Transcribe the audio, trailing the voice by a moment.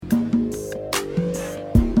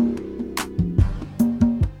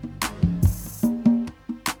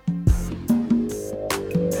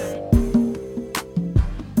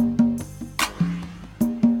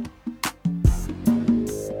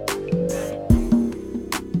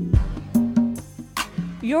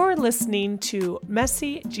You're listening to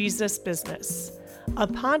Messy Jesus Business, a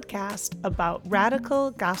podcast about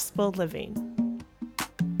radical gospel living.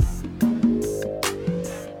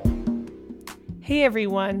 Hey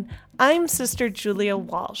everyone, I'm Sister Julia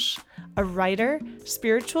Walsh, a writer,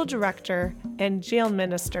 spiritual director, and jail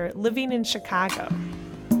minister living in Chicago.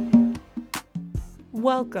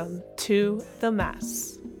 Welcome to The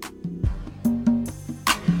Mess.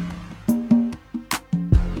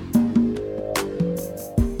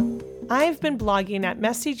 I've been blogging at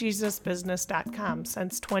messyjesusbusiness.com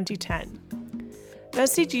since 2010.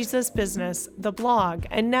 Messy Jesus Business, the blog,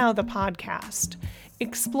 and now the podcast,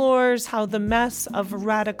 explores how the mess of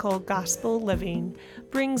radical gospel living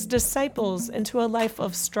brings disciples into a life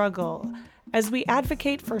of struggle as we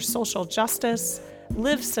advocate for social justice,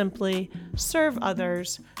 live simply, serve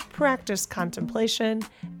others, practice contemplation,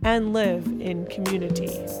 and live in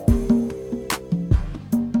community.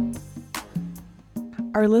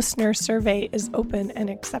 Our listener survey is open and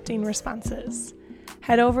accepting responses.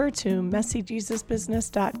 Head over to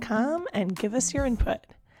messyjesusbusiness.com and give us your input.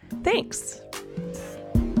 Thanks!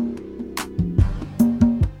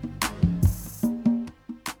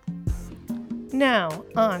 Now,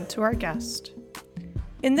 on to our guest.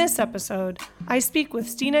 In this episode, I speak with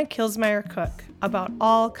Stina Kilsmeyer Cook about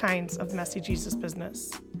all kinds of Messy Jesus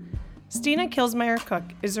business. Stina Kilsmeyer Cook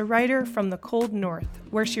is a writer from the cold north,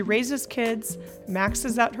 where she raises kids,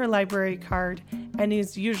 maxes out her library card, and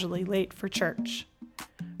is usually late for church.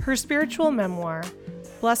 Her spiritual memoir,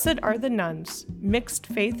 Blessed Are the Nuns, Mixed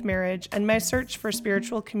Faith Marriage, and My Search for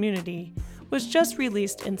Spiritual Community, was just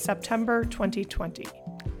released in September 2020.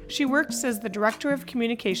 She works as the Director of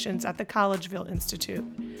Communications at the Collegeville Institute,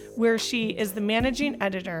 where she is the managing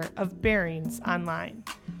editor of Bearings Online.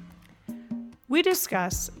 We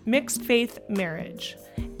discuss mixed faith marriage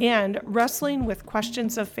and wrestling with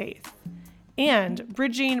questions of faith and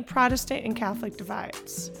bridging Protestant and Catholic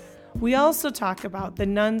divides. We also talk about the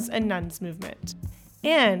Nuns and Nuns movement.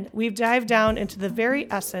 And we've dived down into the very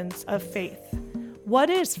essence of faith. What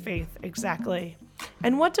is faith exactly?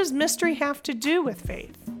 And what does mystery have to do with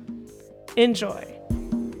faith? Enjoy.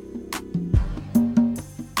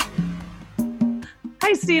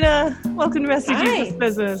 Hi, Stina. Welcome to Messy Jesus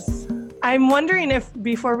Business. I'm wondering if,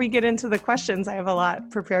 before we get into the questions, I have a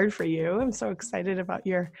lot prepared for you. I'm so excited about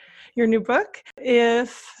your new book.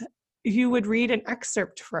 If you would read an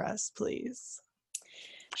excerpt for us, please.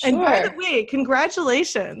 Sure. And by the way,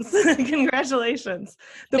 congratulations. Congratulations.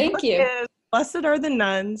 Thank you. Is Blessed Are the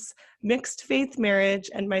Nuns, Mixed Faith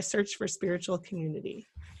Marriage, and My Search for Spiritual Community.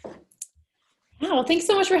 Oh, well, thanks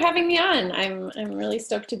so much for having me on. I'm really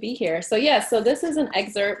stoked to be here. So this is an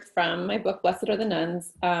excerpt from my book, Blessed Are the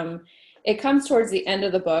Nuns. It comes towards the end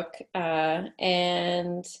of the book,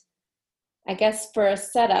 and I guess for a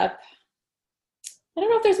setup, I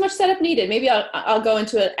don't know if there's much setup needed. Maybe I'll go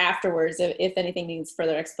into it afterwards if anything needs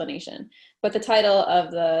further explanation. But the title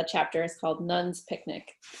of the chapter is called Nuns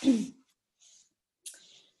Picnic. The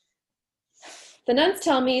nuns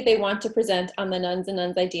tell me they want to present on the Nuns and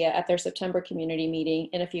Nuns idea at their September community meeting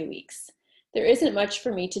in a few weeks. There isn't much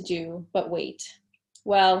for me to do but wait.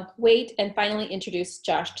 Well, wait and finally introduce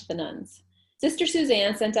Josh to the nuns. Sister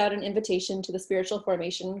Suzanne sent out an invitation to the spiritual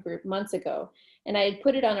formation group months ago, and I had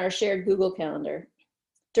put it on our shared Google Calendar.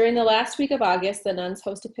 During the last week of August, the nuns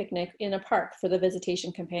host a picnic in a park for the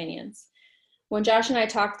visitation companions. When Josh and I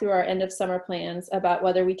talk through our end of summer plans about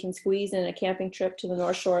whether we can squeeze in a camping trip to the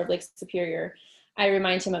North Shore of Lake Superior, I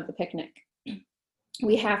remind him of the picnic.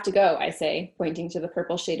 We have to go, I say, pointing to the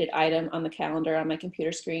purple shaded item on the calendar on my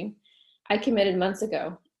computer screen. I committed months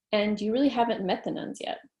ago, and you really haven't met the nuns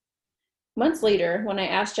yet. Months later, when I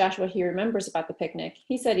asked Josh what he remembers about the picnic,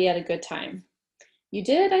 he said he had a good time. You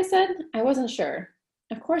did? I said. I wasn't sure.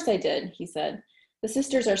 Of course I did, he said. The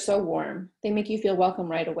sisters are so warm. They make you feel welcome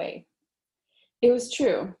right away. It was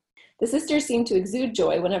true. The sisters seem to exude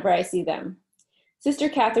joy whenever I see them. Sister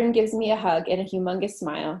Catherine gives me a hug and a humongous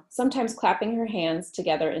smile, sometimes clapping her hands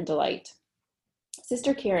together in delight.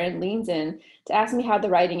 Sister Karen leans in to ask me how the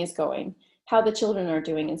writing is going, how the children are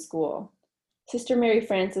doing in school. Sister Mary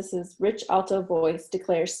Francis's rich alto voice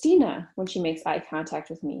declares Stina when she makes eye contact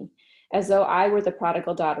with me, as though I were the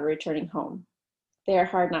prodigal daughter returning home. They are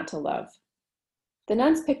hard not to love. The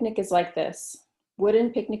nuns' picnic is like this: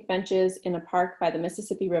 wooden picnic benches in a park by the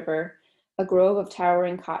Mississippi River, a grove of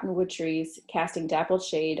towering cottonwood trees casting dappled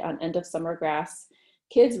shade on end of summer grass,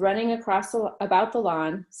 kids running about the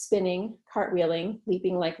lawn, spinning, cartwheeling,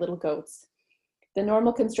 leaping like little goats. The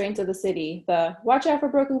normal constraints of the city, the watch out for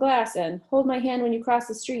broken glass and hold my hand when you cross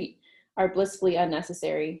the street, are blissfully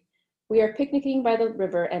unnecessary. We are picnicking by the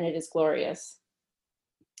river and it is glorious.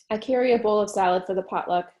 I carry a bowl of salad for the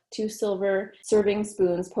potluck, 2 silver serving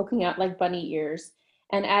spoons poking out like bunny ears,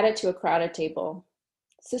 and add it to a crowded table.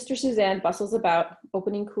 Sister Suzanne bustles about,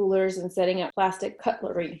 opening coolers and setting up plastic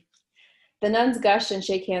cutlery. The nuns gush and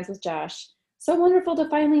shake hands with Josh. So wonderful to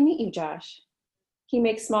finally meet you, Josh. He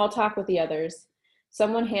makes small talk with the others.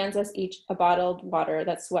 Someone hands us each a bottled water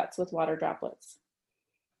that sweats with water droplets.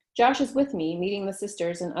 Josh is with me, meeting the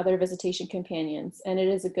sisters and other visitation companions, and it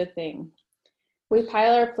is a good thing. We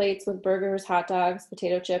pile our plates with burgers, hot dogs,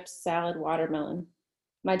 potato chips, salad, watermelon.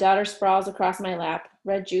 My daughter sprawls across my lap,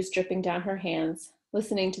 red juice dripping down her hands,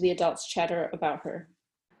 listening to the adults chatter about her.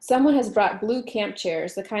 Someone has brought blue camp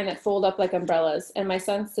chairs, the kind that fold up like umbrellas, and my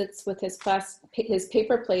son sits with his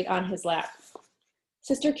paper plate on his lap.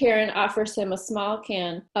 Sister Karen offers him a small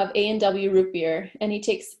can of A&W root beer, and he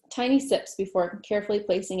takes tiny sips before carefully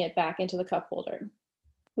placing it back into the cup holder.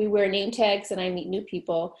 We wear name tags and I meet new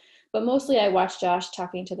people, but mostly I watch Josh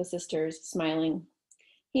talking to the sisters, smiling.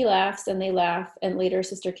 He laughs and they laugh, and later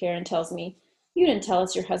Sister Karen tells me, "You didn't tell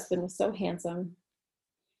us your husband was so handsome."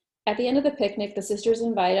 At the end of the picnic, the sisters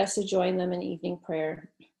invite us to join them in evening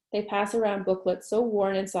prayer. They pass around booklets so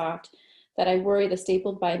worn and soft that I worry the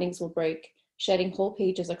stapled bindings will break, shedding whole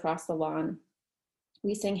pages across the lawn.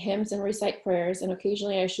 We sing hymns and recite prayers, and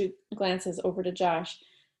occasionally I shoot glances over to Josh,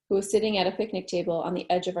 who is sitting at a picnic table on the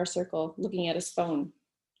edge of our circle, looking at his phone.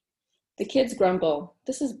 The kids grumble,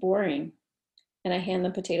 "This is boring," and I hand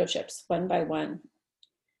them potato chips, one by one.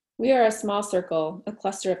 We are a small circle, a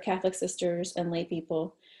cluster of Catholic sisters and lay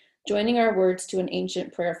people, joining our words to an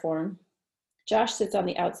ancient prayer form. Josh sits on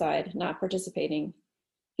the outside, not participating.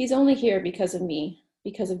 He's only here because of me,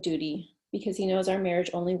 because of duty, because he knows our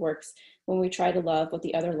marriage only works when we try to love what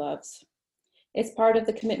the other loves. It's part of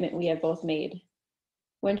the commitment we have both made.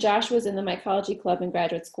 When Josh was in the mycology club in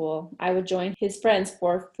graduate school, I would join his friends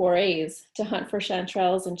for forays to hunt for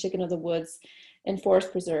chanterelles and chicken of the woods and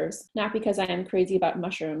forest preserves, not because I am crazy about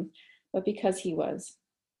mushroom, but because he was.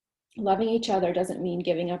 Loving each other doesn't mean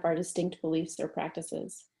giving up our distinct beliefs or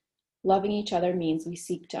practices. Loving each other means we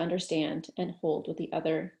seek to understand and hold what the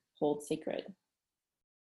other holds sacred.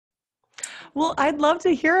 Well, I'd love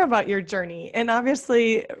to hear about your journey. And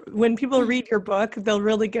obviously, when people read your book, they'll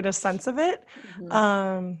really get a sense of it.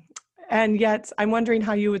 Mm-hmm. And yet, I'm wondering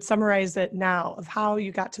how you would summarize it now, of how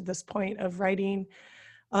you got to this point of writing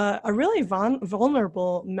a really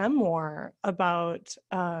vulnerable memoir about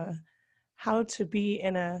how to be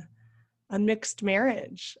in a mixed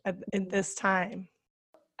marriage in this time.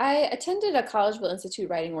 I attended a Collegeville Institute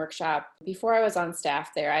writing workshop before I was on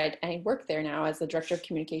staff there. I work there now as the director of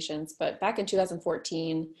communications, but back in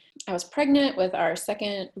 2014, I was pregnant with our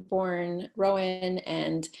second born, Rowan,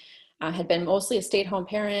 and had been mostly a stay-at-home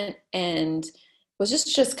parent and was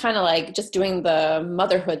just kind of like just doing the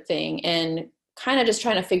motherhood thing and kind of just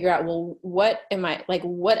trying to figure out, well, what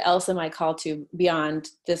else am I called to beyond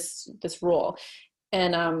this role?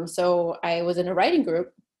 And so I was in a writing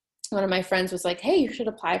group. One of my friends was like, "Hey, you should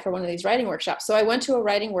apply for one of these writing workshops." So I went to a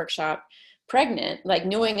writing workshop pregnant, like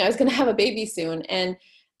knowing I was going to have a baby soon. And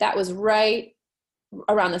that was right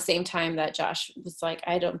around the same time that Josh was like,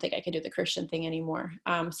 "I don't think I can do the Christian thing anymore."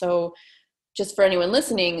 So just for anyone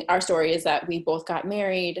listening, our story is that we both got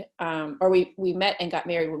married, or we met and got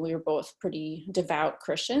married when we were both pretty devout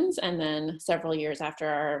Christians. And then several years after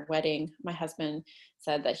our wedding, my husband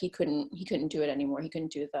said that he couldn't do it anymore. He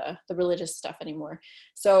couldn't do the religious stuff anymore.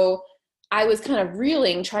 So I was kind of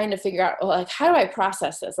reeling, trying to figure out, like, how do I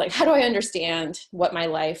process this? Like, how do I understand what my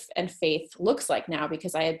life and faith looks like now?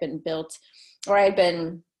 Because I had been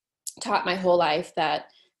taught my whole life that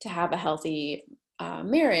to have a healthy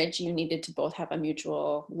marriage, you needed to both have a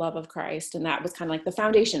mutual love of Christ. And that was kind of like the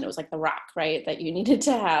foundation. It was like the rock, right? That you needed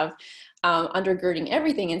to have undergirding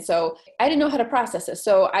everything. And so I didn't know how to process this.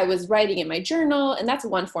 So I was writing in my journal, and that's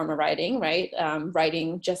one form of writing, right?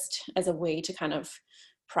 Writing just as a way to kind of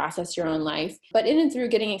process your own life. But in and through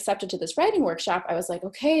getting accepted to this writing workshop, I was like,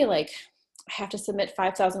 okay, like I have to submit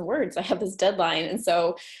 5,000 words. I have this deadline. And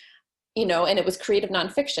so, and it was creative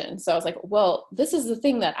nonfiction. So I was like, well, this is the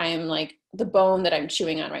thing that I am like, the bone that I'm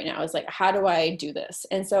chewing on right now is like, how do I do this?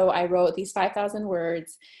 And so I wrote these 5,000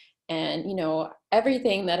 words, and,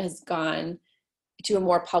 everything that has gone to a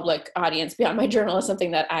more public audience beyond my journal is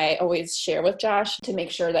something that I always share with Josh to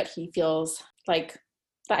make sure that he feels like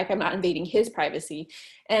I'm not invading his privacy.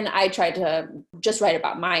 And I tried to just write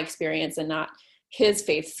about my experience and not his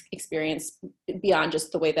faith experience beyond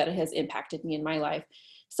just the way that it has impacted me in my life.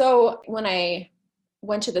 So when I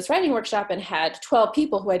went to this writing workshop and had 12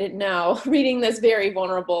 people who I didn't know reading this very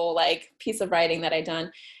vulnerable like piece of writing that I'd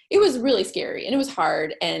done, it was really scary and it was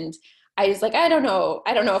hard. And I was like, I don't know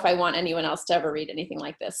if I want anyone else to ever read anything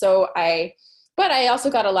like this. But I also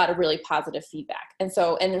got a lot of really positive feedback. And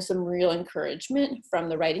there's some real encouragement from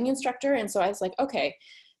the writing instructor. And so I was like, okay,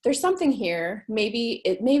 there's something here. Maybe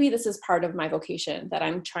this is part of my vocation that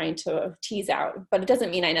I'm trying to tease out, but it doesn't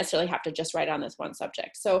mean I necessarily have to just write on this one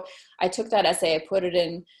subject. So I took that essay, I put it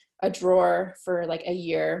in a drawer for like a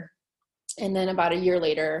year. And then about a year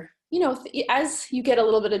later, as you get a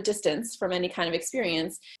little bit of distance from any kind of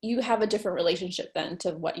experience, you have a different relationship then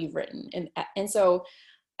to what you've written. And so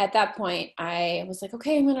at that point, I was like,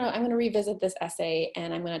 okay, I'm gonna revisit this essay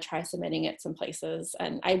and I'm gonna try submitting it some places.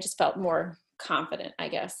 And I just felt more confident, I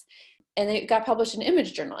guess. And it got published in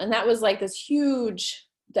Image Journal. And that was like a huge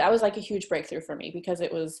breakthrough for me, because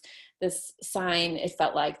it was this sign. It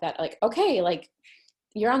felt like that, like, okay, like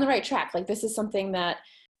you're on the right track. Like this is something that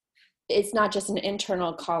it's not just an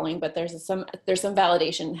internal calling, but there's some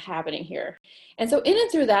validation happening here. And so in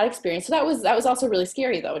and through that experience, so that was also really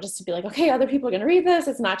scary though, just to be like, okay, other people are going to read this.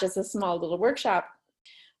 It's not just a small little workshop.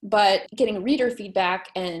 But getting reader feedback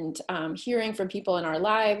and hearing from people in our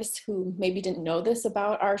lives who maybe didn't know this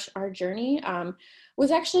about our journey was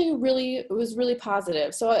actually really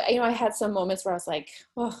positive. So, I had some moments where I was like,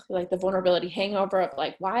 oh, like the vulnerability hangover of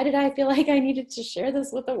like, why did I feel like I needed to share this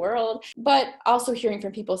with the world? But also hearing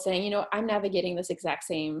from people saying, I'm navigating this exact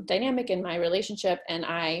same dynamic in my relationship, and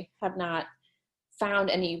I have not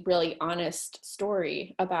found any really honest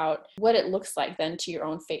story about what it looks like then to your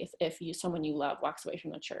own faith if someone you love walks away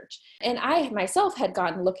from the church. And I myself had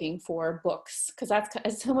gone looking for books, because that's,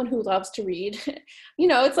 as someone who loves to read,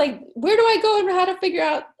 it's like, where do I go and how to figure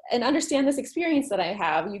out and understand this experience that I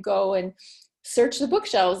have? You go and search the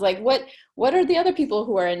bookshelves, like what are the other people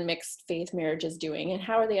who are in mixed faith marriages doing, and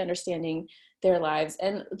how are they understanding their lives?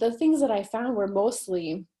 And the things that I found were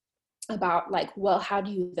mostly about like, well, how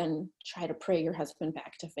do you then try to pray your husband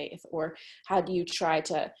back to faith? Or how do you try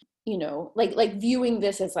to, like viewing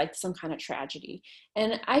this as like some kind of tragedy?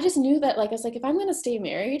 And I just knew that, like, I was like, if I'm going to stay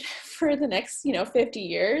married for the next, 50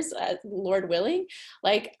 years, Lord willing,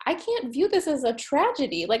 like, I can't view this as a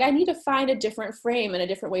tragedy. Like, I need to find a different frame and a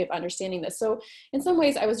different way of understanding this. So in some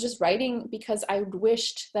ways I was just writing because I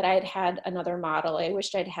wished that I had had another model. I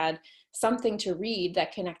wished I'd had something to read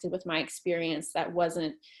that connected with my experience, that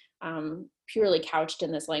wasn't purely couched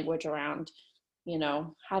in this language around,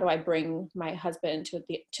 how do I bring my husband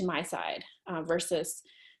to my side, versus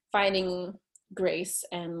finding grace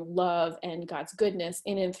and love and God's goodness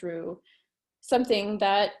in and through something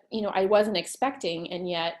that, I wasn't expecting and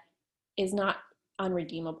yet is not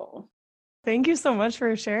unredeemable. Thank you so much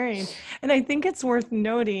for sharing. And I think it's worth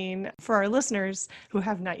noting for our listeners who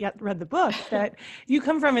have not yet read the book that you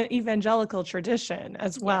come from an evangelical tradition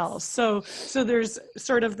as well. Yes. So there's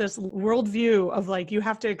sort of this worldview of like, you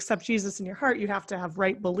have to accept Jesus in your heart. You have to have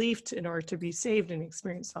right belief in order to be saved and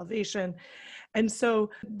experience salvation. And so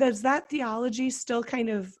does that theology still kind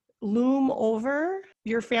of loom over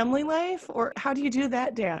your family life, or how do you do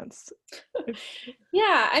that dance?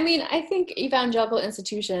 Yeah, I mean, I think evangelical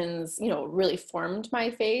institutions, really formed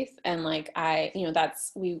my faith. And like,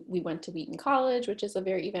 we went to Wheaton College, which is a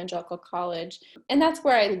very evangelical college. And that's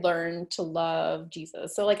where I learned to love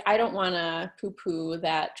Jesus. So like, I don't want to poo-poo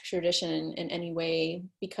that tradition in any way,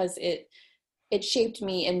 because it shaped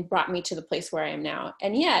me and brought me to the place where I am now.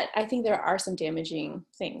 And yet I think there are some damaging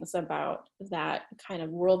things about that kind of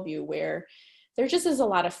worldview, where there just is a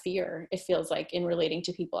lot of fear, it feels like, in relating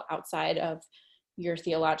to people outside of your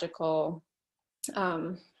theological,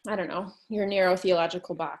 your narrow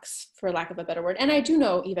theological box, for lack of a better word. And I do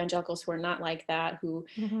know evangelicals who are not like that, who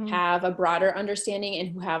have a broader understanding and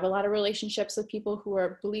who have a lot of relationships with people who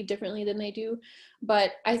believe differently than they do.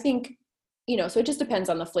 But I think, so it just depends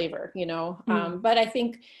on the flavor, but I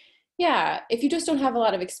think, if you just don't have a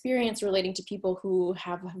lot of experience relating to people who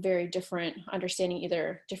have a very different understanding,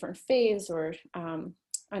 either different faiths or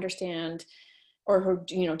understand, or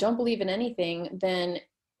who, don't believe in anything, then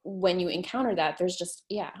when you encounter that, there's just,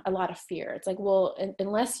 a lot of fear. It's like, well,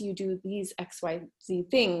 unless you do these XYZ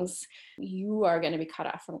things, you are going to be cut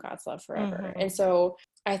off from God's love forever. And so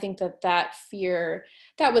I think that fear,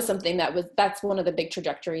 that was something that's one of the big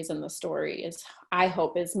trajectories in the story, is I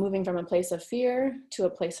hope is moving from a place of fear to a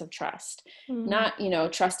place of trust, not,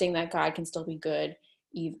 trusting that God can still be good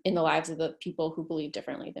in the lives of the people who believe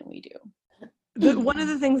differently than we do. One of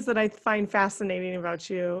the things that I find fascinating about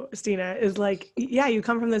you, Stina, is like, you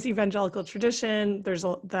come from this evangelical tradition. There's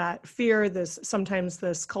that fear, sometimes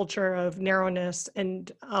this culture of narrowness, and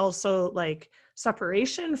also like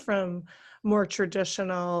separation from more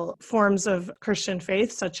traditional forms of Christian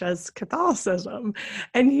faith, such as Catholicism.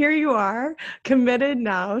 And here you are, committed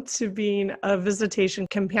now to being a visitation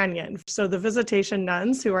companion. So the visitation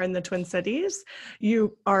nuns who are in the Twin Cities,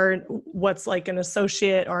 you are what's like an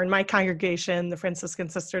associate, or in my congregation, the Franciscan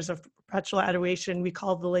Sisters of Perpetual Adoration, we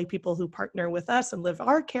call the lay people who partner with us and live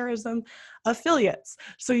our charism affiliates.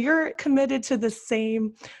 So you're committed to the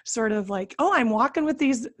same sort of like, oh, I'm walking with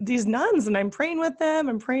these nuns and I'm praying with them.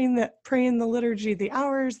 I'm praying the liturgy, the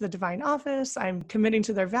hours, the divine office. I'm committing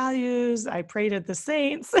to their values. I pray to the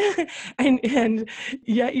saints, and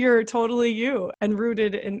yet you're totally you and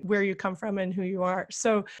rooted in where you come from and who you are.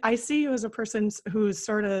 So I see you as a person who's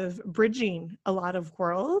sort of bridging a lot of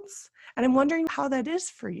worlds, and I'm wondering how that is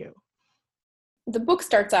for you. The book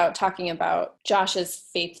starts out talking about Josh's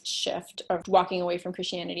faith shift of walking away from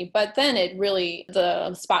Christianity, but then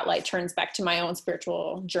the spotlight turns back to my own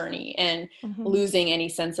spiritual journey and losing any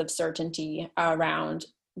sense of certainty around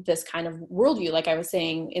this kind of worldview, like I was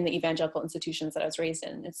saying, in the evangelical institutions that I was raised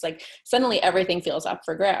in. It's like suddenly everything feels up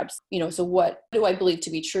for grabs. So what do I believe to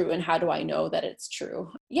be true, and how do I know that it's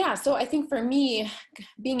true? Yeah, so I think for me,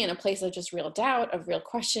 being in a place of just real doubt, of real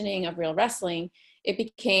questioning, of real wrestling, it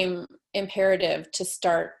became imperative to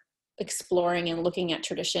start exploring and looking at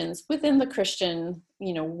traditions within the Christian,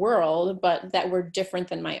 world, but that were different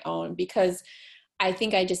than my own, because I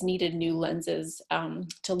think I just needed new lenses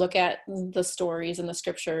to look at the stories and the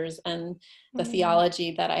scriptures and the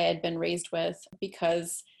theology that I had been raised with,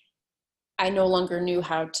 because I no longer knew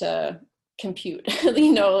how to compute,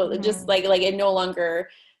 just like it no longer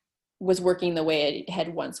was working the way it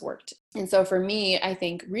had once worked. And so for me, I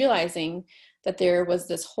think realizing that there was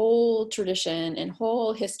this whole tradition and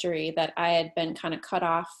whole history that I had been kind of cut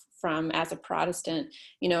off from as a Protestant.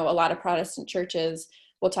 A lot of Protestant churches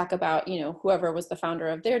will talk about, whoever was the founder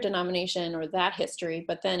of their denomination or that history,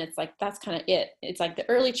 but then it's like, that's kind of it. It's like the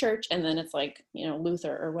early church, and then it's like,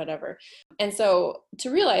 Luther or whatever. And so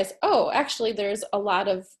to realize, oh, actually there's a lot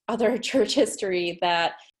of other church history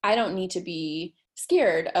that I don't need to be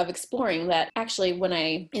scared of exploring. That actually, when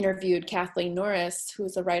I interviewed Kathleen Norris,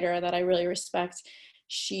 who's a writer that I really respect,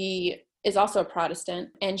 she is also a Protestant,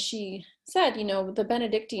 and she said, the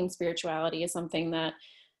Benedictine spirituality is something that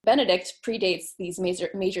Benedict predates these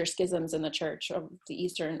major schisms in the church of the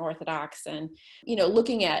Eastern Orthodox, and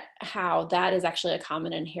looking at how that is actually a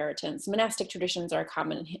common inheritance. Monastic traditions are a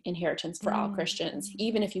common inheritance for all Christians,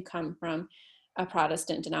 even if you come from a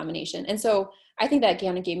Protestant denomination. And so I think that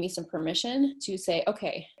kind of gave me some permission to say,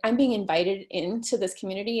 okay, I'm being invited into this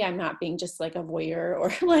community. I'm not being just like a voyeur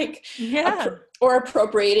or like, or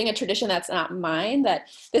appropriating a tradition that's not mine, that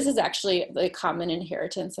this is actually the common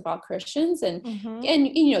inheritance of all Christians. And,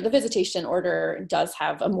 the Visitation Order does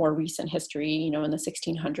have a more recent history, in the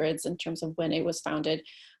 1600s in terms of when it was founded.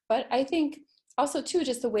 But I think also too,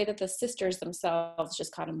 just the way that the sisters themselves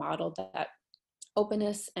just kind of modeled that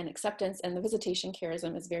openness and acceptance, and the visitation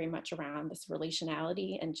charism is very much around this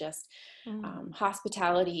relationality and just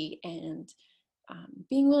hospitality and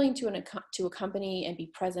being willing to accompany and be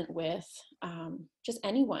present with just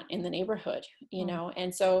anyone in the neighborhood,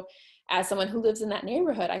 And so as someone who lives in that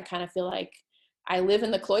neighborhood, I kind of feel like I live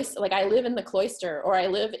in the cloister, or I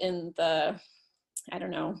live in the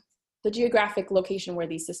geographic location where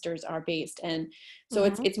these sisters are based. And so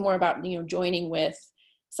it's more about, joining with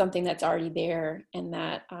something that's already there. And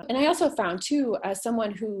that, and I also found too, as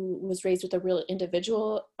someone who was raised with a real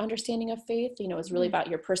individual understanding of faith, it's really about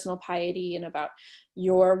your personal piety and about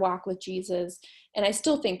your walk with Jesus. And I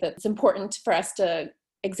still think that it's important for us to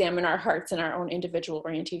examine our hearts and our own individual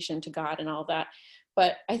orientation to God and all that.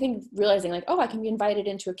 But I think realizing like, oh, I can be invited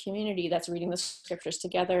into a community that's reading the scriptures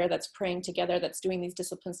together, that's praying together, that's doing these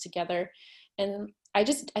disciplines together. And I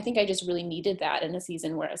think I just really needed that in a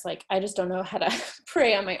season where it's like, I just don't know how to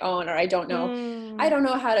pray on my own, or I don't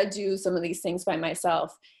know how to do some of these things by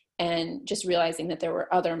myself. And just realizing that there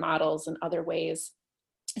were other models and other ways,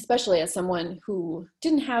 especially as someone who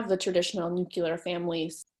didn't have the traditional nuclear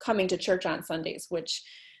families coming to church on Sundays, which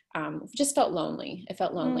just felt lonely. It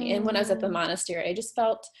felt lonely. And when I was at the monastery, I just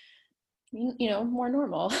felt, more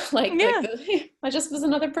normal. I just was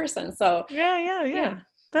another person. So yeah.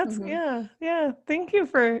 That's Thank you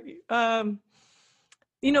for,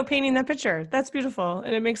 painting that picture. That's beautiful.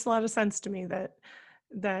 And it makes a lot of sense to me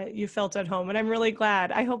that you felt at home. And I'm really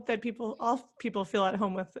glad. I hope that all people feel at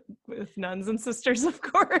home with nuns and sisters, of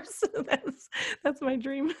course. That's my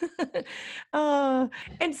dream.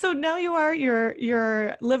 And so now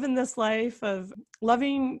you're living this life of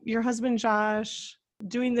loving your husband, Josh,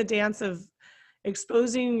 doing the dance of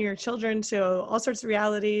exposing your children to all sorts of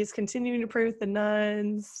realities, continuing to pray with the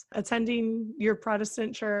nuns, attending your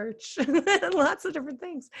Protestant church, and lots of different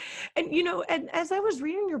things. And, and as I was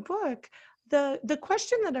reading your book, the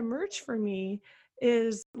question that emerged for me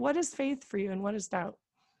is, what is faith for you and what is doubt?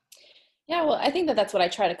 Yeah, well, I think that that's what I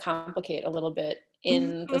try to complicate a little bit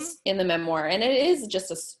in Mm-hmm. this in the memoir, and it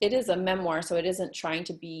is a memoir, so it isn't trying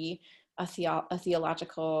to be a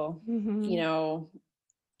theological, Mm-hmm. you know.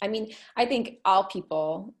 I mean, I think all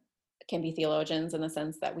people can be theologians in the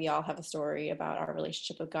sense that we all have a story about our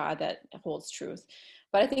relationship with God that holds truth.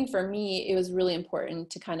 But I think for me, it was really important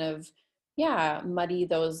to kind of, yeah, muddy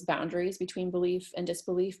those boundaries between belief and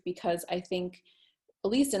disbelief, because I think, at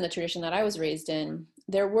least in the tradition that I was raised in,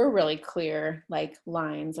 there were really clear like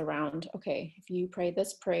lines around, okay, if you pray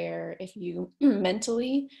this prayer, if you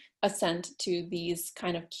mentally assent to these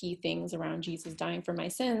kind of key things around Jesus dying for my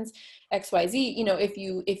sins, XYZ,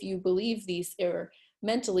 if you believe these or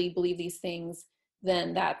mentally believe these things,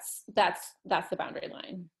 then that's the boundary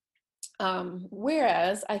line.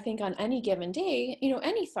 Whereas I think on any given day,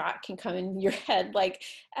 any thought can come in your head, like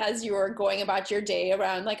as you're going about your day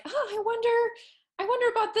around, like, oh, I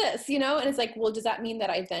wonder about this, and it's like, well, does that mean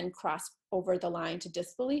that I then cross over the line to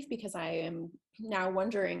disbelief because I am now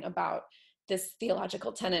wondering about this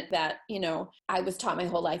theological tenet that, I was taught my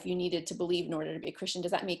whole life you needed to believe in order to be a Christian?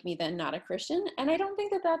 Does that make me then not a Christian? And I don't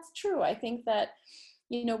think that that's true. I think that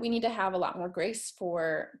we need to have a lot more grace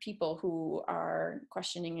for people who are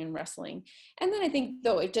questioning and wrestling. And then I think,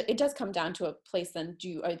 though, it does come down to a place. Then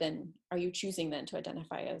are you choosing then to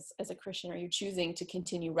identify as a Christian? Are you choosing to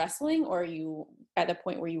continue wrestling, or are you at the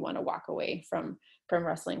point where you want to walk away from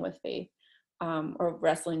wrestling with faith, or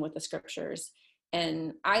wrestling with the scriptures?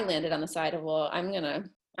 And I landed on the side of, well, I'm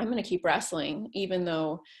gonna keep wrestling, even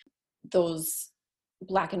though those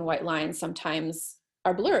black and white lines sometimes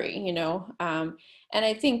are blurry, and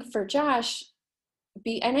I think for Josh,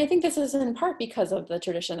 and I think this is in part because of the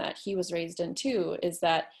tradition that he was raised in too, is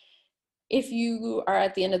that if you are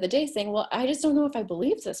at the end of the day saying, well, I just don't know if I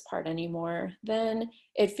believe this part anymore, then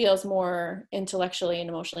it feels more intellectually and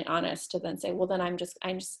emotionally honest to then say, well, then I just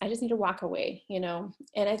need to walk away, And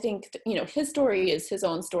I think, his story is his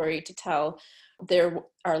own story to tell. There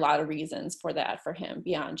are a lot of reasons for that for him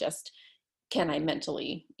beyond just, can I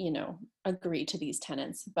mentally, agree to these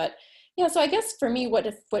tenets? But yeah, so I guess for me,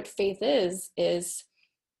 what faith is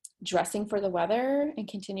dressing for the weather and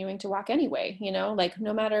continuing to walk anyway, like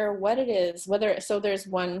no matter what it is, so there's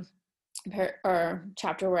one or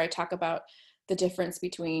chapter where I talk about the difference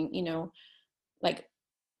between, like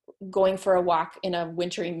going for a walk in a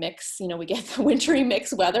wintry mix, we get the wintry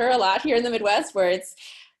mix weather a lot here in the Midwest, where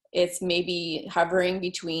it's maybe hovering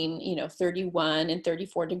between 31 and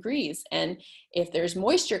 34 degrees, and if there's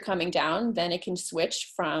moisture coming down, then it can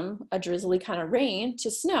switch from a drizzly kind of rain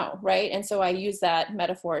to snow, right? And so I use that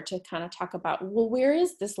metaphor to kind of talk about, well, where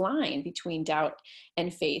is this line between doubt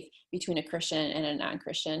and faith, between a Christian and a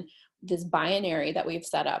non-Christian, this binary that we've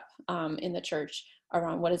set up in the church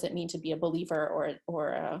around what does it mean to be a believer or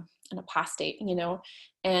an apostate,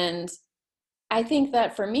 and I think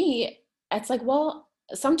that for me, it's like, well,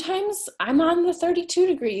 sometimes I'm on the 32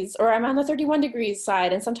 degrees or I'm on the 31 degrees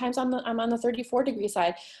side, and sometimes I'm on the 34 degree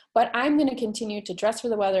side, but I'm going to continue to dress for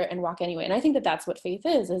the weather and walk anyway. And I think that that's what faith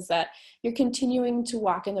is that you're continuing to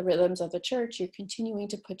walk in the rhythms of the church. You're continuing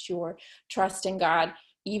to put your trust in God,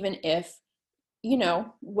 even if,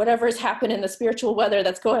 whatever's happened in the spiritual weather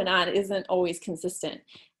that's going on isn't always consistent,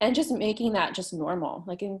 and just making that just normal.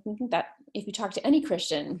 Like, I think that if you talk to any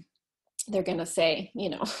Christian, they're going to say,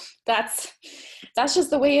 that's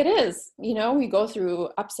just the way it is. We go through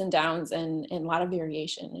ups and downs and a lot of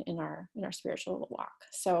variation in our spiritual walk.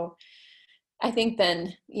 So I think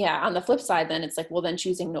then, yeah, on the flip side, then it's like, well, then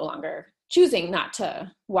choosing not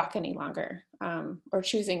to walk any longer, or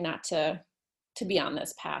choosing not to be on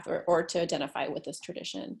this path, or to identify with this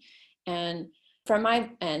tradition. And from my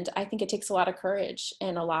end, I think it takes a lot of courage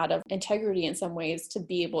and a lot of integrity in some ways to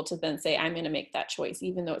be able to then say, I'm going to make that choice,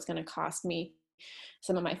 even though it's going to cost me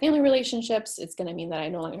some of my family relationships. It's going to mean that I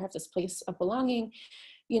no longer have this place of belonging.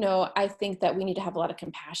 I think that we need to have a lot of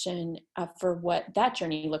compassion for what that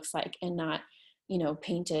journey looks like, and not,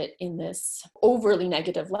 paint it in this overly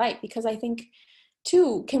negative light, because I think,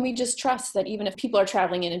 two, can we just trust that even if people are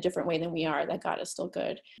traveling in a different way than we are, that God is still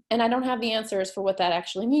good? And I don't have the answers for what that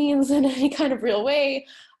actually means in any kind of real way,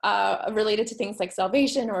 related to things like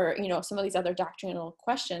salvation or, some of these other doctrinal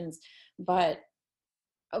questions. But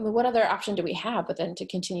what other option do we have but then to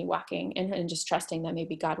continue walking and just trusting that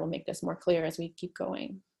maybe God will make this more clear as we keep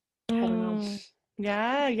going? I don't know.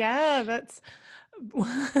 Yeah, that's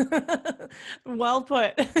Well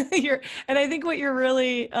put. And I think what you're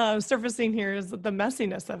really surfacing here is the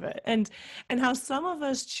messiness of it, and how some of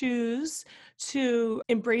us choose to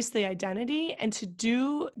embrace the identity and to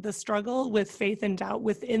do the struggle with faith and doubt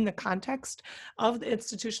within the context of the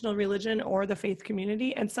institutional religion or the faith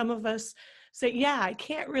community, and some of us say, yeah, I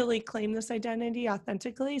can't really claim this identity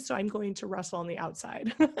authentically, so I'm going to wrestle on the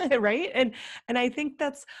outside, right? And I think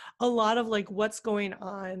that's a lot of like what's going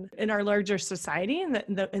on in our larger society in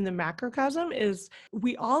the macrocosm is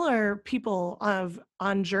we all are people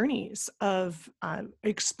on journeys of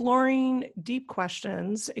exploring deep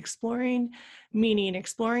questions, exploring meaning,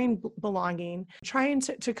 exploring belonging, trying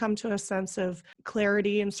to come to a sense of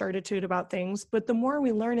clarity and certitude about things. But the more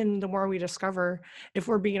we learn and the more we discover, if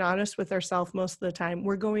we're being honest with ourselves most of the time,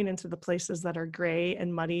 we're going into the places that are gray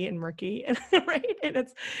and muddy and murky, right? And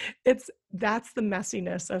that's the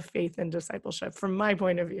messiness of faith and discipleship from my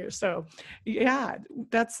point of view. So yeah,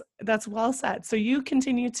 that's well said. So you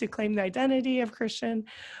continue to claim the identity of Christian,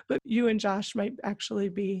 but you and Josh might actually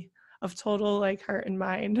be of total like heart and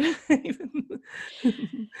mind.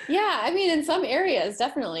 Yeah, I mean, in some areas,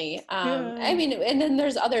 definitely. I Yeah. mean, and then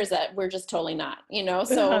there's others that we're just totally not,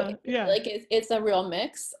 so Yeah. like it's a real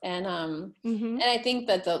mix. Mm-hmm. And I think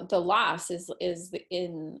that the loss is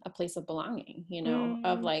in a place of belonging,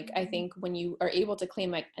 of like, I Mm-hmm. think when you are able to claim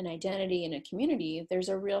like an identity in a community, there's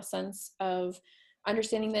a real sense of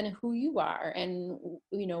understanding then who you are and,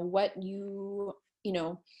 what you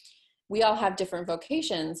know, we all have different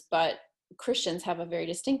vocations, but Christians have a very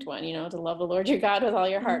distinct one, to love the Lord your God with all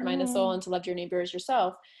your heart, mind, and soul, Mm-hmm. and to love your neighbor as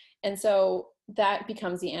yourself. And so that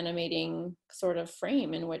becomes the animating sort of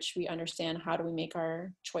frame in which we understand how do we make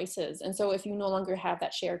our choices. And so if you no longer have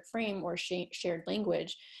that shared frame or shared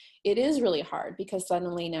language, it is really hard because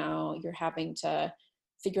suddenly now you're having to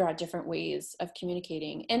figure out different ways of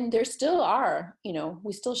communicating. And there still are,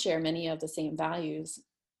 we still share many of the same values.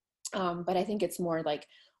 But I think it's more like,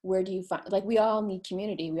 where do you find, like, we all need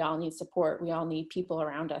community, we all need support, we all need people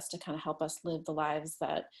around us to kind of help us live the lives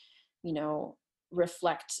that,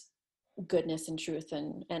 reflect goodness and truth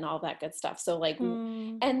and all that good stuff. So like,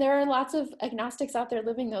 and there are lots of agnostics out there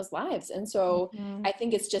living those lives. And so Mm-hmm. I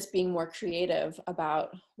think it's just being more creative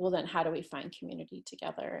about, well, then how do we find community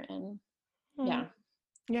together? And yeah.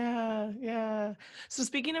 Yeah, yeah. So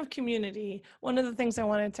speaking of community, one of the things I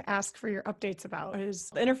wanted to ask for your updates about is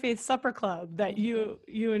the Interfaith Supper Club that Mhm.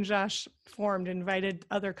 you and Josh formed, invited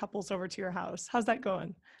other couples over to your house. How's that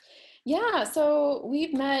going? Yeah, so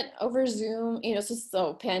we've met over Zoom,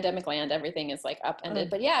 so pandemic land, everything is like Uh, upended.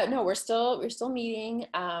 But yeah, no, we're still meeting.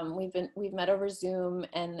 We've met over Zoom,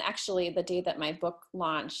 and actually the day that my book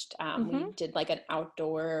launched, we mm-hmm. did like an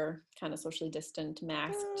outdoor kind of socially distant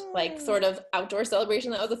masked, like sort of outdoor celebration.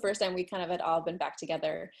 That was the first time we kind of had all been back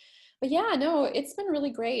together. But yeah, no, it's been really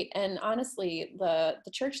great. And honestly, the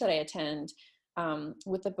church that I attend,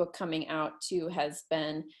 with the book coming out too, has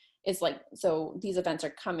been, is like, so these events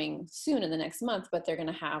are coming soon in the next month, but they're going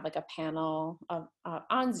to have like a panel of,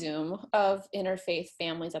 on Zoom of interfaith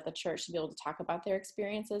families at the church to be able to talk about their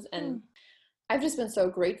experiences. And I've just been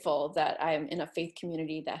so grateful that I'm in a faith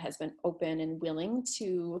community that has been open and willing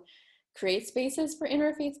to create spaces for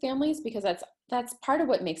interfaith families, because that's part of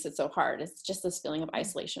what makes it so hard. It's just this feeling of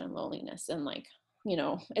isolation and loneliness, and like,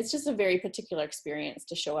 it's just a very particular experience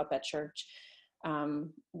to show up at church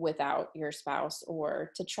without your spouse,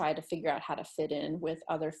 or to try to figure out how to fit in with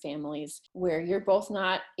other families where you're both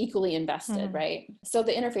not equally invested, Mm-hmm. right? So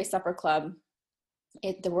the Interfaith Supper Club,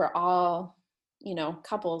 we're all,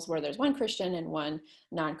 couples where there's one Christian and one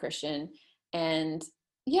non-Christian. And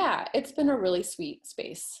yeah, it's been a really sweet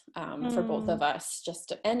space, for both Mm-hmm. of us,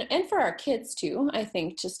 and for our kids too. I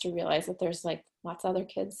think just to realize that there's like lots of other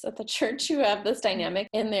kids at the church who have this dynamic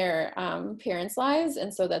in their parents' lives,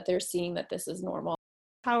 and so that they're seeing that this is normal.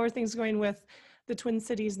 How are things going with the Twin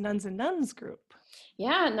Cities Nuns and Nuns group?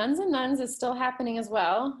 Yeah, Nuns and Nuns is still happening as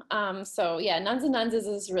well. So yeah, Nuns and Nuns is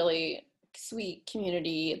this really sweet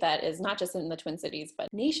community that is not just in the Twin Cities, but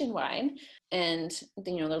nationwide. And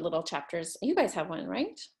their little chapters. You guys have one,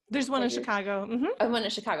 right? There's one That in you're Chicago. I went to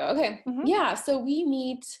Chicago. Okay. Mm-hmm. Yeah. So we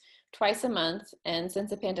meet twice a month. And since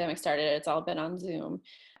the pandemic started, it's all been on Zoom.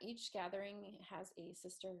 Each gathering has a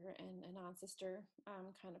sister and a non sister,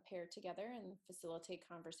 kind of paired together and facilitate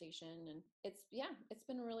conversation. And it's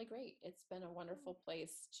been really great. It's been a wonderful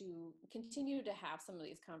place to continue to have some of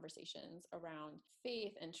these conversations around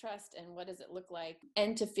faith and trust and what does it look like,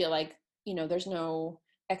 and to feel like, there's no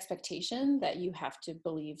expectation that you have to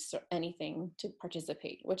believe anything to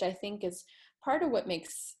participate, which I think is part of what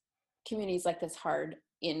makes communities like this hard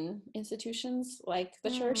in institutions like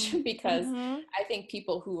the church, because I think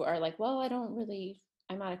people who are like, well,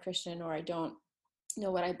 I'm not a Christian, or I don't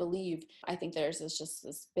know what I believe, I think there's just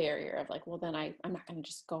this barrier of like, well, then I'm not going to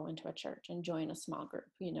just go into a church and join a small group,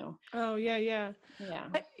 Oh, yeah.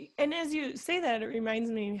 And as you say that, it reminds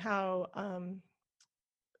me how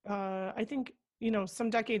I think, some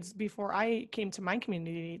decades before I came to my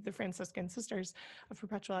community, the Franciscan Sisters of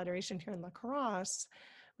Perpetual Adoration here in La Crosse,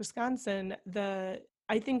 Wisconsin,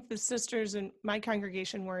 I think the sisters in my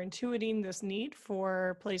congregation were intuiting this need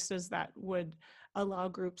for places that would allow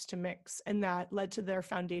groups to mix, and that led to their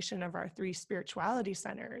foundation of our 3 spirituality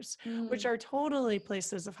centers, which are totally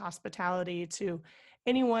places of hospitality to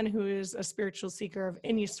anyone who is a spiritual seeker of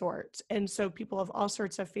any sort. And so people of all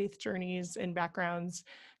sorts of faith journeys and backgrounds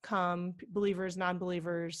come, believers,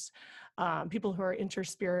 non-believers, people who are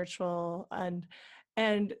interspiritual,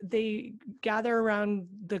 and they gather around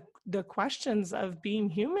the questions of being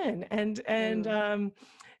human and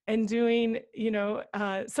doing,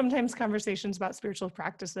 sometimes conversations about spiritual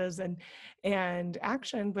practices and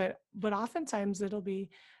action, but oftentimes it'll be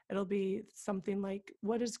something like,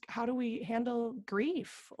 how do we handle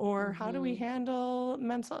grief, or how do we handle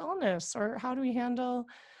mental illness, or how do we handle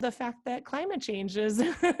the fact that climate change is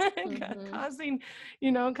causing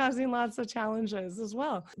lots of challenges as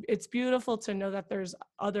well. It's beautiful to know that there's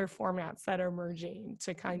other formats that are emerging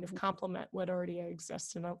to kind of complement what already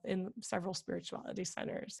exists in several spirituality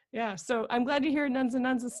centers. Yeah, so I'm glad to hear Nuns and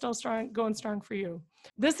Nuns is still going strong for you.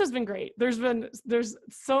 This has been great. There's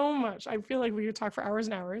so much. I feel like we could talk for hours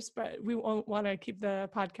and hours, but we won't want to keep the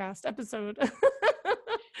podcast episode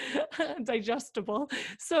digestible.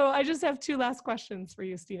 So I just have 2 last questions for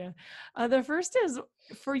you, Stina. The first is,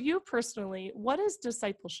 for you personally, what is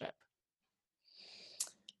discipleship?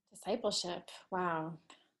 Discipleship. Wow.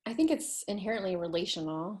 I think it's inherently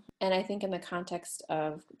relational. And I think in the context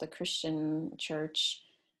of the Christian church,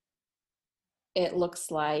 it looks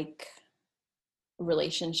like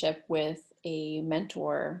relationship with a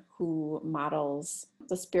mentor who models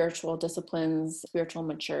the spiritual disciplines, spiritual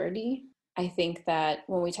maturity. I think that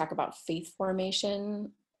when we talk about faith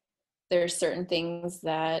formation, there's certain things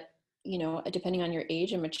that, depending on your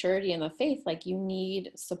age and maturity in the faith, like you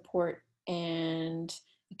need support and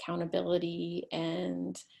accountability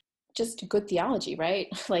and just good theology, right?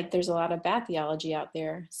 Like there's a lot of bad theology out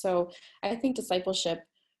there. So I think discipleship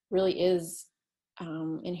really is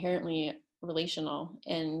inherently relational,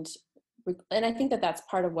 and I think that that's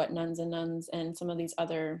part of what Nuns and some of these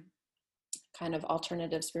other kind of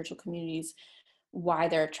alternative spiritual communities, why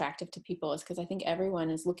they're attractive to people, is because I think everyone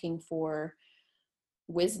is looking for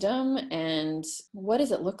wisdom and what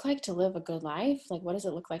does it look like to live a good life? Like, what does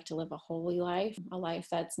it look like to live a holy life, a life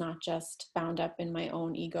that's not just bound up in my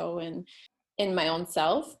own ego and in my own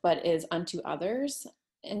self, but is unto others.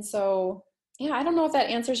 And so, yeah, I don't know if that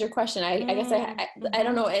answers your question. I guess I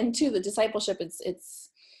don't know. And to the discipleship,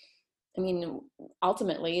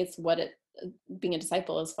 ultimately it's being a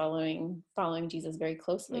disciple is following Jesus very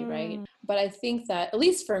closely, right? But I think that, at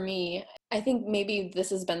least for me, I think maybe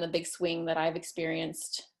this has been the big swing that I've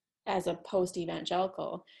experienced as a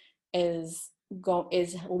post-evangelical is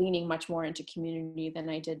leaning much more into community than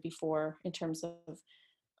I did before, in terms of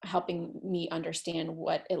helping me understand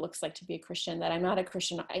what it looks like to be a Christian, that I'm not a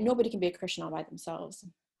Christian. Nobody can be a Christian all by themselves.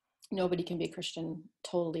 Nobody can be a Christian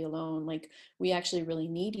totally alone. Like, we actually really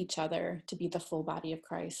need each other to be the full body of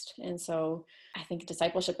Christ. And so I think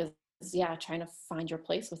discipleship is trying to find your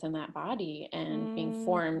place within that body and being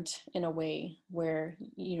formed in a way where,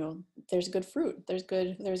 there's good fruit. There's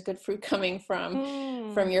good fruit coming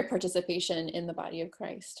from your participation in the body of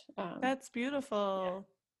Christ. That's beautiful. Yeah.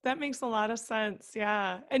 That makes a lot of sense.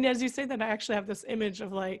 Yeah. And as you say that, I actually have this image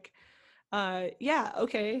of like,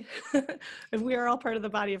 okay. If we are all part of the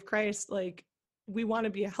body of Christ, like, we want to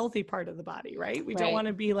be a healthy part of the body, right? We don't want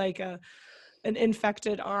to be like an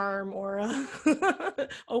infected arm or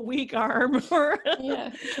a weak arm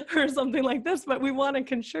or something like this, but we want to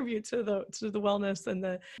contribute to the wellness and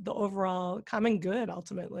the overall common good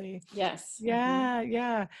ultimately. Yes.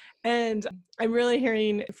 Yeah. And I'm really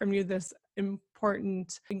hearing from you this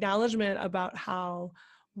important acknowledgement about how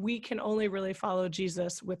we can only really follow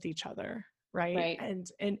Jesus with each other. Right.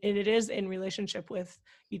 And it is in relationship with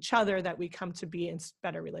each other that we come to be in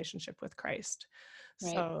better relationship with Christ.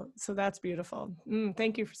 Right. So that's beautiful.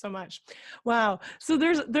 Thank you so much. Wow. So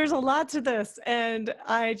there's a lot to this, and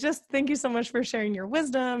I just thank you so much for sharing your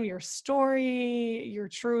wisdom, your story, your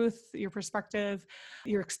truth, your perspective,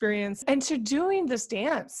 your experience, and to doing this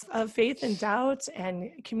dance of faith and doubt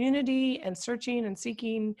and community and searching and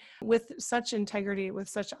seeking with such integrity, with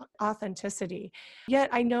such authenticity. Yet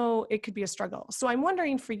I know it could be a struggle. So I'm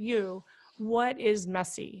wondering for you, what is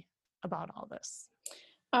messy about all this?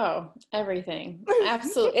 Oh, everything.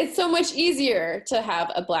 Absolutely. It's so much easier to have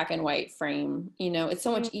a black and white frame. It's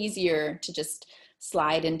so much easier to just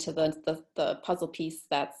slide into the puzzle piece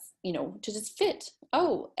that's, to just fit.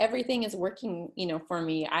 Oh, everything is working, for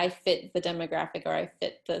me. I fit the demographic, or I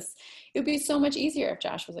fit this. It would be so much easier if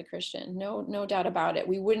Josh was a Christian. No doubt about it.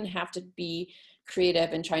 We wouldn't have to be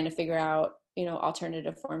creative and trying to figure out,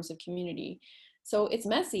 alternative forms of community. So it's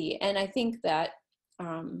messy. And I think that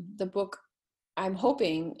the book, I'm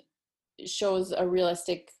hoping, shows a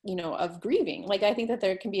realistic, of grieving. Like, I think that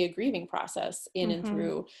there can be a grieving process in and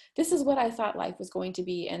through, this is what I thought life was going to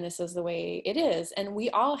be, and this is the way it is. And we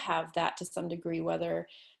all have that to some degree, whether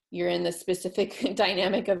you're in the specific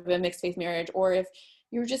dynamic of a mixed faith marriage, or if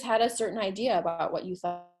you just had a certain idea about what you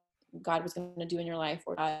thought God was going to do in your life,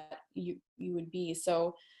 or you would be.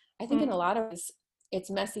 So I think in a lot of ways, it's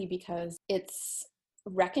messy because it's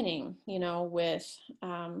reckoning, with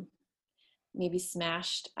maybe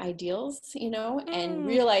smashed ideals, and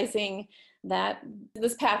realizing that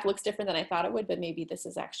this path looks different than I thought it would, but maybe this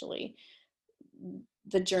is actually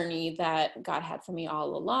the journey that God had for me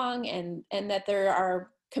all along, and that there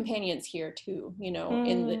are companions here too,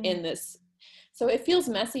 in this. So it feels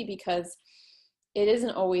messy because it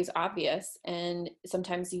isn't always obvious, and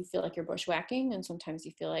sometimes you feel like you're bushwhacking, and sometimes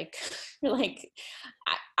you feel like you're like,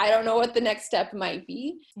 I don't know what the next step might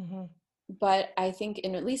be. But I think,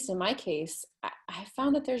 at least in my case, I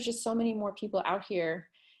found that there's just so many more people out here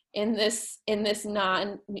in this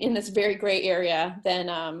very gray area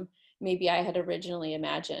than maybe I had originally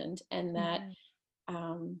imagined, and that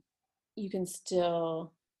you can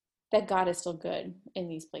still, that God is still good in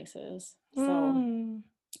these places. So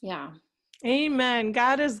yeah. Amen.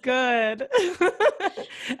 God is good.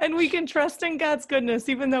 And we can trust in God's goodness,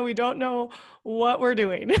 even though we don't know what we're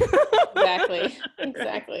doing. Exactly.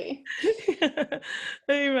 Yeah.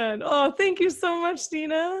 Amen. Oh, thank you so much,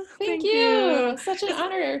 Stina. Thank you. Such an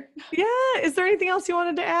honor. Yeah. Is there anything else you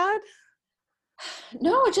wanted to add?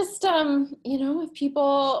 No, just, if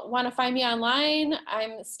people want to find me online,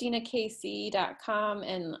 I'm stinakc.com,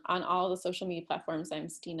 and on all the social media platforms, I'm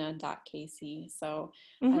stina.kc. So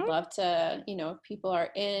I'd love to, if people are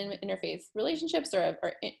in interfaith relationships,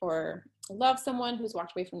 or love someone who's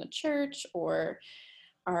walked away from the church, or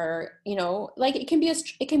are, like, it can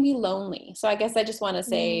be lonely. So I guess I just want to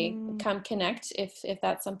say, come connect if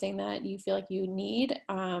that's something that you feel like you need.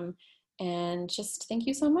 And just thank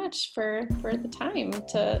you so much for the time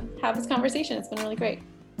to have this conversation. It's been really great.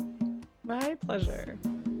 My pleasure.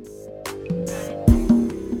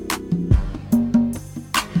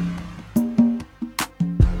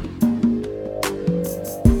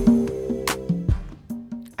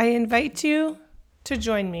 I invite you to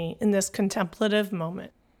join me in this contemplative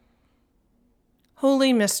moment.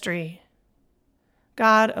 Holy Mystery,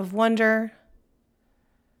 God of wonder,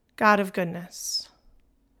 God of goodness.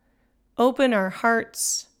 Open our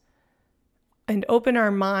hearts and open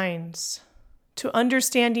our minds to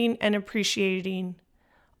understanding and appreciating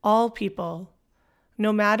all people,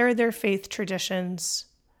 no matter their faith traditions,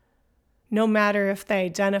 no matter if they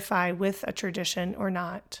identify with a tradition or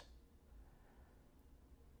not.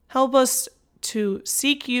 Help us to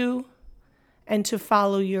seek you and to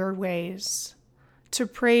follow your ways, to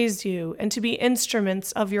praise you and to be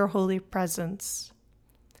instruments of your holy presence.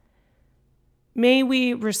 May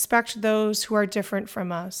we respect those who are different from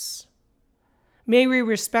us. May we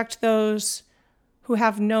respect those who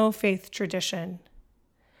have no faith tradition.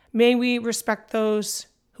 May we respect those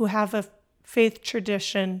who have a faith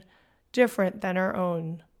tradition different than our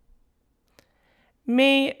own.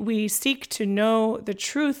 May we seek to know the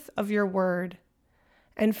truth of your word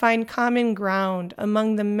and find common ground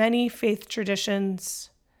among the many faith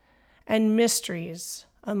traditions and mysteries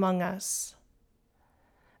among us.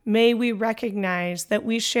 May we recognize that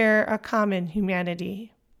we share a common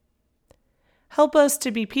humanity. Help us to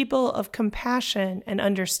be people of compassion and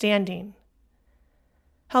understanding.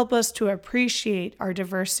 Help us to appreciate our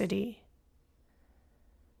diversity.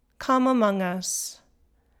 Come among us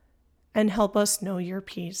and help us know your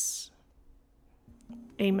peace.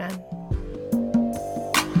 Amen.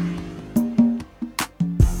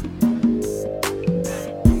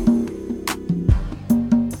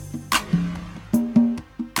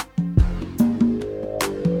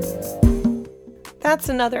 That's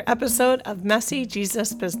another episode of Messy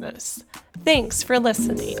Jesus Business. Thanks for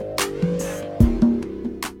listening.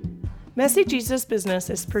 Messy Jesus Business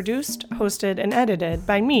is produced, hosted, and edited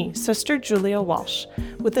by me, Sister Julia Walsh,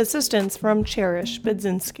 with assistance from Cherish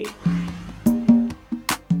Budzinski.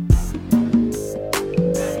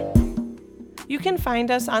 You can find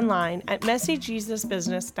us online at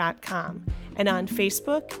messyjesusbusiness.com and on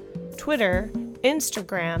Facebook, Twitter,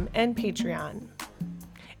 Instagram, and Patreon.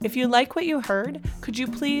 If you like what you heard, could you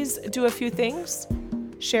please do a few things?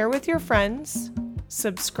 Share with your friends,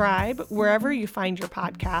 subscribe wherever you find your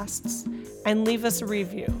podcasts, and leave us a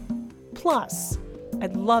review. Plus,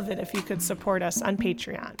 I'd love it if you could support us on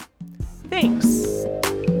Patreon. Thanks!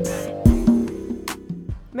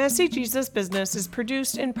 Messy Jesus Business is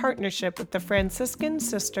produced in partnership with the Franciscan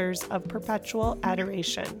Sisters of Perpetual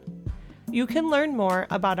Adoration. You can learn more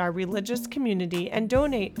about our religious community and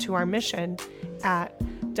donate to our mission at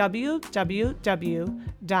www.fspa.org.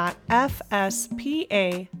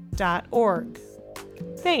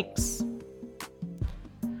 Thanks.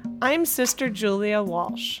 I'm Sister Julia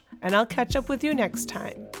Walsh, and I'll catch up with you next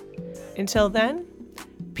time. Until then,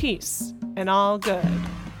 peace and all good.